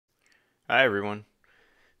Hi everyone,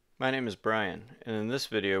 my name is Brian, and in this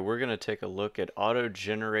video we're going to take a look at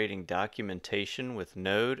auto-generating documentation with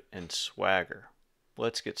Node and Swagger.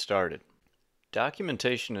 Let's get started.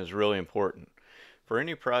 Documentation is really important. For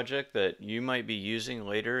any project that you might be using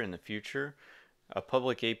later in the future, a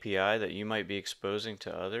public API that you might be exposing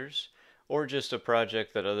to others, or just a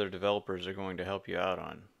project that other developers are going to help you out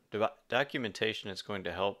on. Documentation is going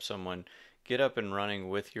to help someone get up and running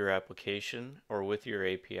with your application or with your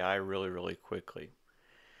API really quickly.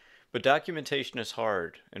 But documentation is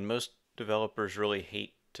hard, and most developers really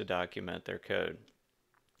hate to document their code.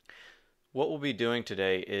 What we'll be doing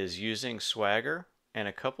today is using Swagger and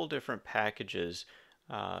a couple different packages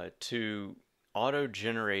to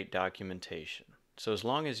auto-generate documentation. So as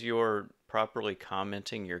long as you're properly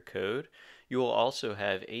commenting your code, you will also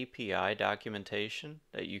have API documentation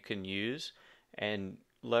that you can use and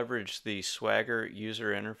leverage the Swagger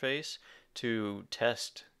user interface to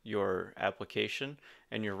test your application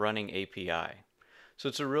and your running API. So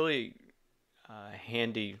it's a really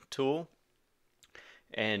handy tool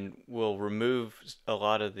and will remove a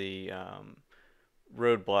lot of the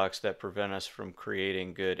roadblocks that prevent us from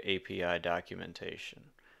creating good API documentation.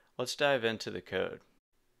 Let's dive into the code.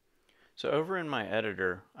 So over in my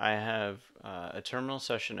editor, I have a terminal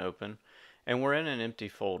session open, and we're in an empty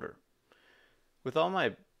folder. With all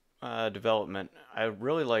my development, I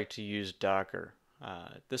really like to use Docker.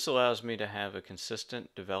 This allows me to have a consistent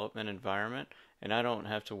development environment, and I don't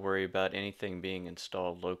have to worry about anything being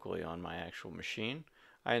installed locally on my actual machine.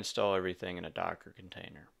 I install everything in a Docker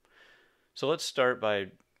container. So let's start by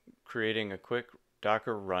creating a quick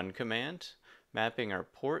Docker run command, mapping our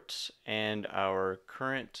ports and our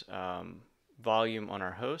current volume on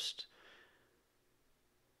our host,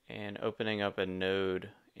 and opening up a node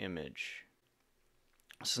image.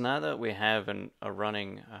 So now that we have a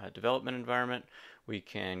running development environment, we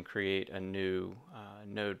can create a new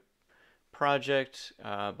node project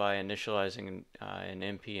by initializing an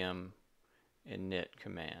npm init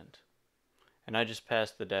command. And I just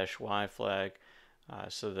passed the -y flag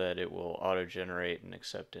so that it will auto-generate and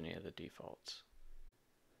accept any of the defaults.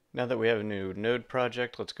 Now that we have a new node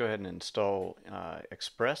project, let's go ahead and install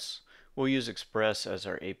Express. We'll use Express as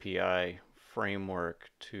our API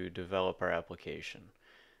framework to develop our application.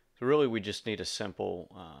 So really we just need a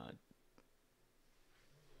simple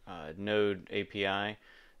Node API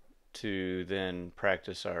to then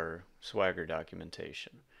practice our Swagger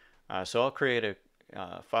documentation. So I'll create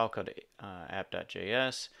a file called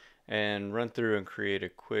app.js and run through and create a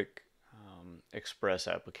quick Express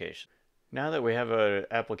application. Now that we have an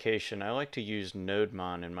application, I like to use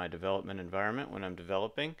NodeMon in my development environment when I'm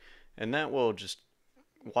developing, and that will just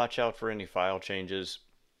watch out for any file changes,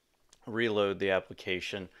 reload the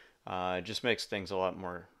application. It just makes things a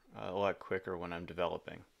lot quicker when I'm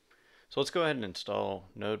developing. So let's go ahead and install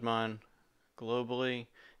NodeMon globally.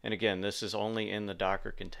 And again, this is only in the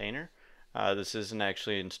Docker container. This isn't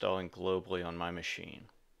actually installing globally on my machine.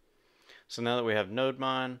 So now that we have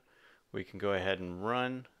NodeMon, we can go ahead and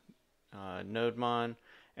run NodeMon.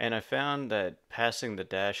 And I found that passing the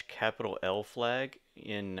 -L flag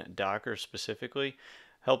in Docker specifically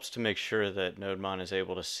helps to make sure that NodeMon is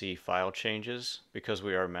able to see file changes because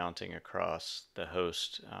we are mounting across the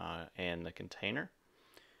host and the container.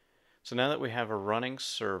 So now that we have a running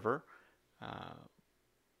server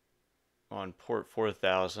on port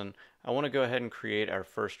 4000, I want to go ahead and create our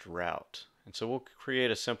first route. And so we'll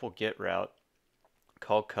create a simple get route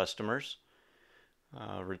called customers,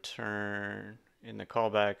 return in the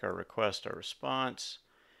callback our request, our response,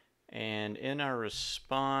 and in our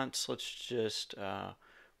response let's just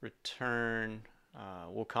return,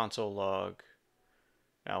 we'll console log.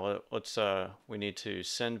 Now we need to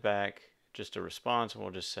send back just a response, and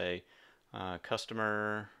we'll just say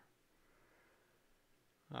customer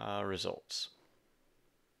results.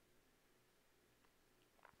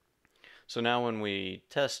 So now when we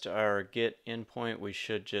test our get endpoint, we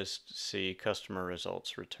should just see customer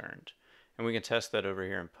results returned. And we can test that over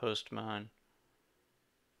here in Postmon.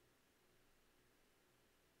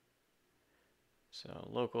 So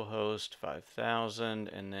localhost 5000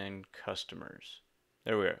 and then customers.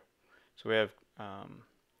 There we are. So we have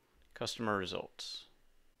customer results.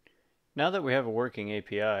 Now that we have a working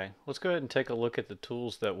API, let's go ahead and take a look at the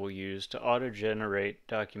tools that we'll use to auto-generate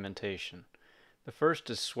documentation. The first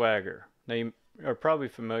is Swagger. Now you are probably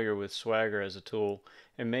familiar with Swagger as a tool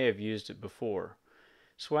and may have used it before.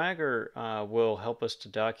 Swagger will help us to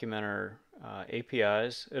document our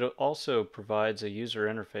APIs. It also provides a user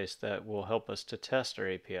interface that will help us to test our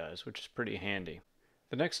APIs, which is pretty handy.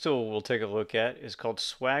 The next tool we'll take a look at is called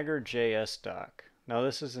Swagger JS Doc. Now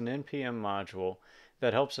this is an NPM module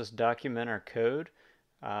that helps us document our code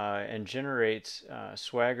and generates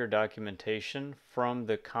Swagger documentation from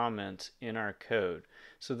the comments in our code.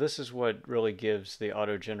 So this is what really gives the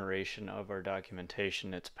auto generation of our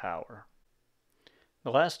documentation its power.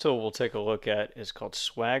 The last tool we'll take a look at is called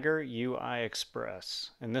Swagger UI Express,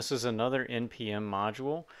 and this is another NPM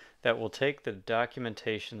module that will take the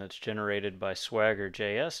documentation that's generated by Swagger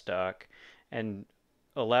JS doc and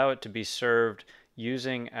allow it to be served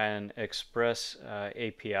using an Express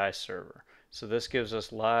API server. So this gives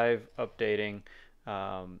us live updating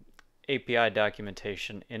API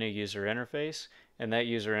documentation in a user interface, and that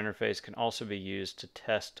user interface can also be used to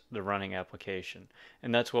test the running application,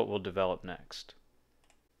 and that's what we'll develop next.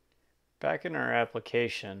 Back in our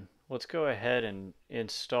application, let's go ahead and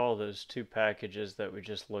install those two packages that we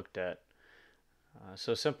just looked at.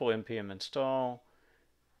 So simple npm install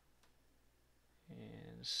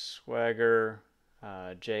and Swagger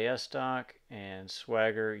JS doc and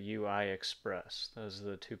Swagger UI Express. Those are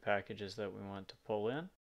the two packages that we want to pull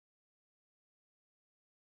in.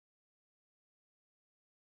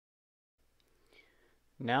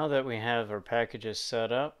 Now that we have our packages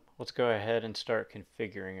set up, let's go ahead and start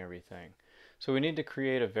configuring everything. So we need to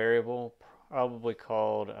create a variable probably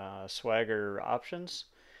called Swagger options,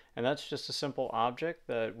 and that's just a simple object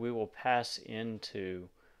that we will pass into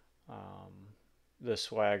the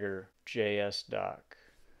Swagger JS doc.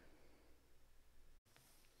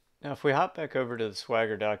 Now if we hop back over to the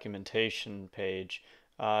Swagger documentation page,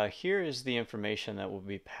 here is the information that we'll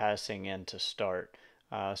be passing in to start.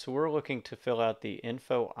 So we're looking to fill out the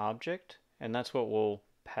info object, and that's what we'll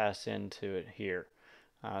pass into it here.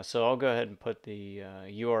 So I'll go ahead and put the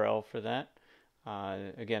URL for that.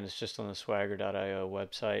 Again, it's just on the swagger.io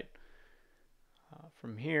website.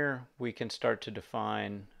 From here, we can start to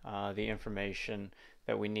define the information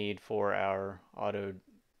that we need for our auto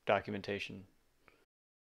documentation.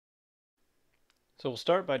 So we'll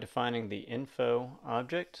start by defining the info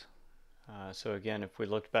object. So again, if we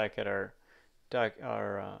looked back at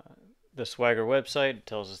the Swagger website, it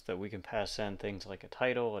tells us that we can pass in things like a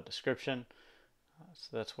title, a description.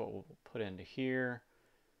 So that's what we'll put into here.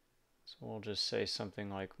 So we'll just say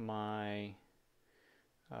something like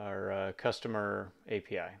our customer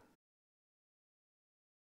API.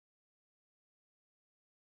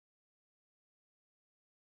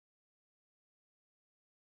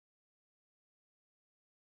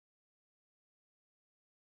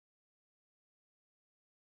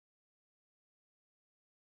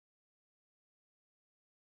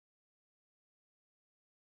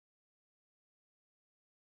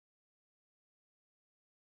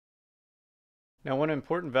 Now one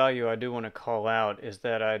important value I do want to call out is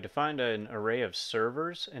that I defined an array of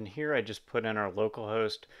servers, and here I just put in our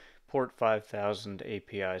localhost port 5000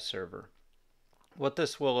 API server. What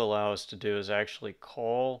this will allow us to do is actually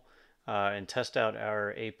call and test out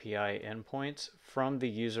our API endpoints from the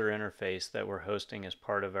user interface that we're hosting as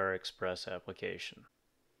part of our Express application.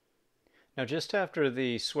 Now just after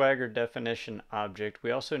the Swagger definition object, we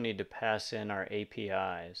also need to pass in our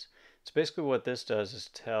APIs. So basically what this does is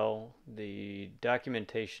tell the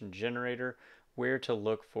documentation generator where to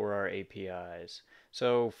look for our APIs.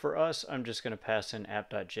 So for us, I'm just going to pass in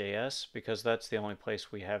app.js because that's the only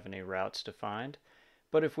place we have any routes defined.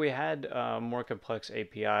 But if we had a more complex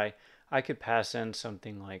API, I could pass in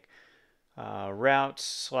something like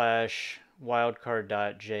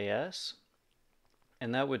routes/wildcard.js,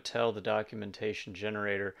 and that would tell the documentation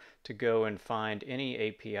generator to go and find any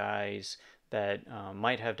APIs that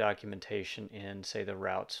might have documentation in, say, the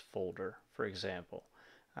routes folder, for example.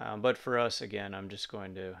 But for us, again, I'm just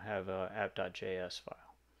going to have a app.js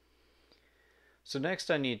file. So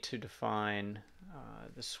next I need to define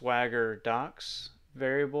the Swagger docs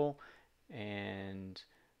variable, and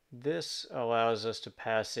this allows us to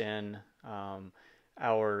pass in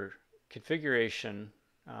our configuration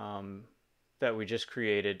that we just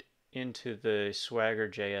created into the Swagger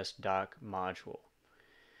JS doc module.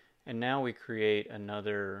 And now we create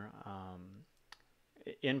another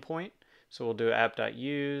endpoint. So we'll do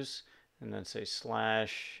app.use and then say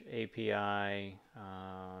 /API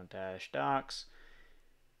 -docs.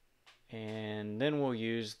 And then we'll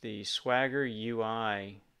use the Swagger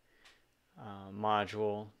UI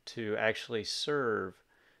module to actually serve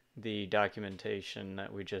the documentation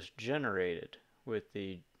that we just generated with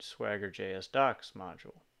the Swagger JS docs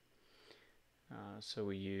module. So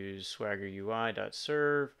we use Swagger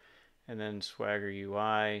UI.serve and then Swagger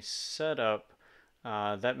UI setup.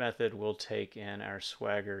 That method will take in our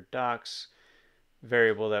Swagger docs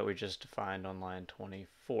variable that we just defined on line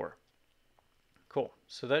 24. Cool.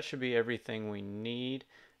 So that should be everything we need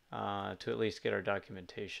to at least get our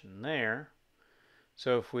documentation there.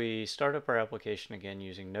 So if we start up our application again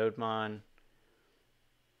using NodeMon,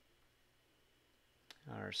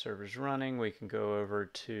 our server's running, we can go over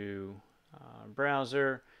to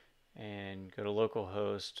browser and go to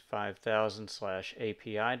localhost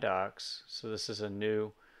 5000/API docs. So this is a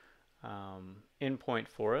new endpoint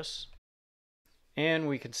for us. And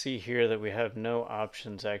we can see here that we have no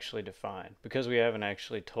options actually defined because we haven't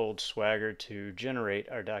actually told Swagger to generate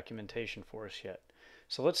our documentation for us yet.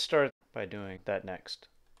 So let's start by doing that next.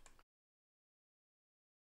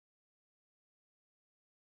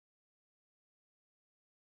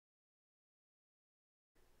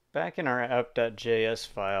 Back in our app.js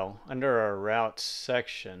file, under our routes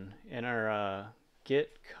section, in our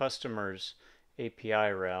get customers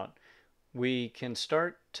API route, we can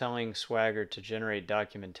start telling Swagger to generate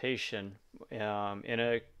documentation in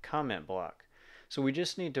a comment block. So we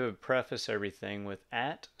just need to preface everything with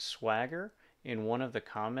 @Swagger in one of the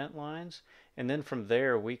comment lines, and then from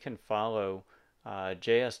there we can follow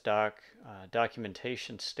JSDoc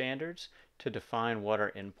documentation standards to define what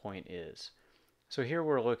our endpoint is. So here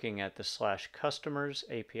we're looking at the /customers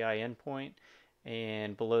API endpoint,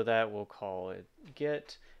 and below that we'll call it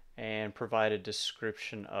get and provide a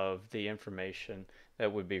description of the information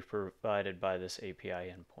that would be provided by this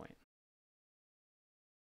API endpoint.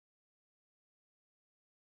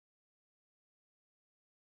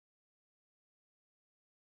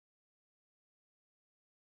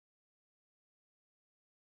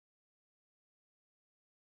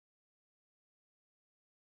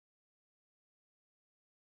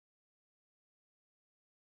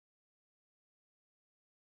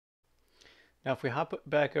 Now if we hop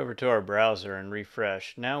back over to our browser and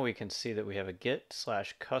refresh, now we can see that we have a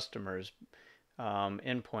get/customers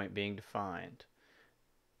endpoint being defined.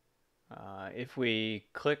 If we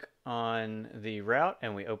click on the route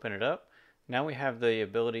and we open it up, now we have the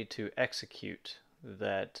ability to execute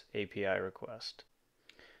that API request.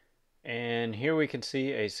 And here we can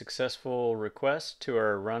see a successful request to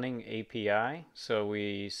our running API. So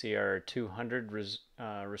we see our 200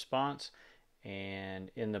 response,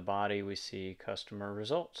 and in the body we see customer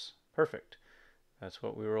results. Perfect. That's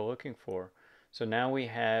what we were looking for. So now we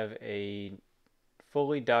have a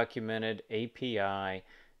fully documented API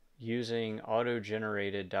using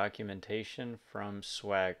auto-generated documentation from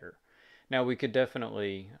Swagger. Now we could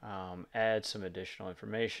definitely add some additional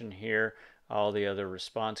information here, all the other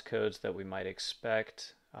response codes that we might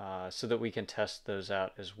expect, so that we can test those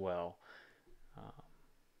out as well.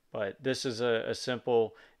 But this is a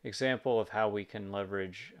simple example of how we can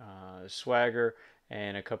leverage Swagger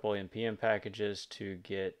and a couple NPM packages to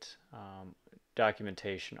get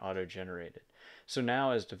documentation auto-generated. So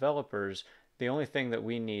now as developers, the only thing that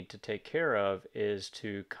we need to take care of is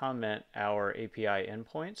to comment our API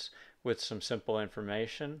endpoints with some simple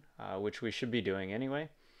information, which we should be doing anyway.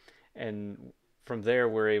 And from there,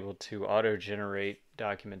 we're able to auto-generate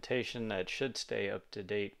documentation that should stay up to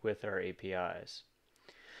date with our APIs.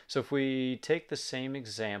 So if we take the same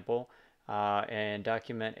example and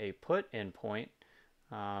document a put endpoint,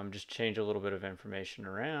 just change a little bit of information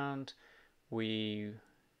around, we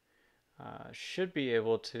should be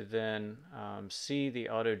able to then see the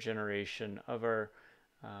auto generation of our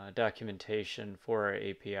documentation for our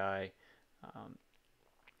API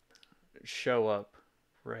show up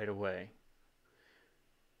right away.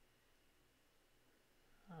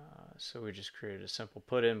 So we just created a simple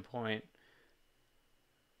put endpoint.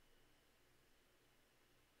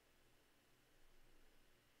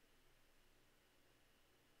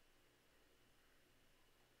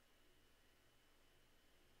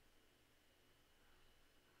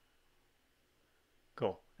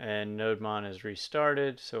 Cool. And NodeMon is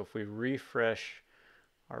restarted. So if we refresh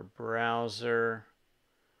our browser,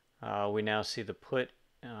 we now see the put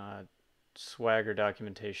Swagger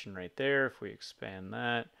documentation right there. If we expand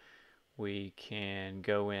that, we can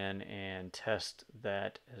go in and test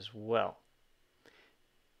that as well.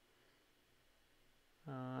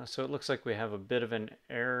 So it looks like we have a bit of an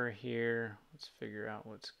error here. Let's figure out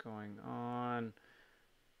what's going on.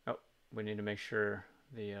 Oh, we need to make sure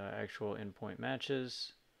the actual endpoint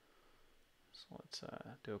matches. So let's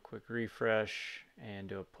do a quick refresh and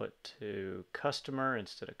do a put to customer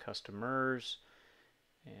instead of customers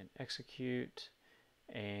and execute.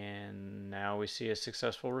 And now we see a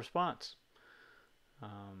successful response.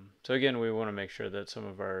 So again, we want to make sure that some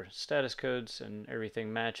of our status codes and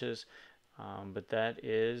everything matches, but that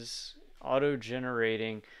is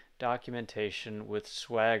auto-generating documentation with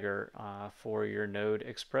Swagger for your Node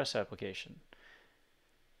Express application.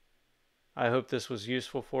 I hope this was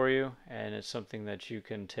useful for you, and it's something that you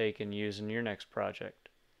can take and use in your next project.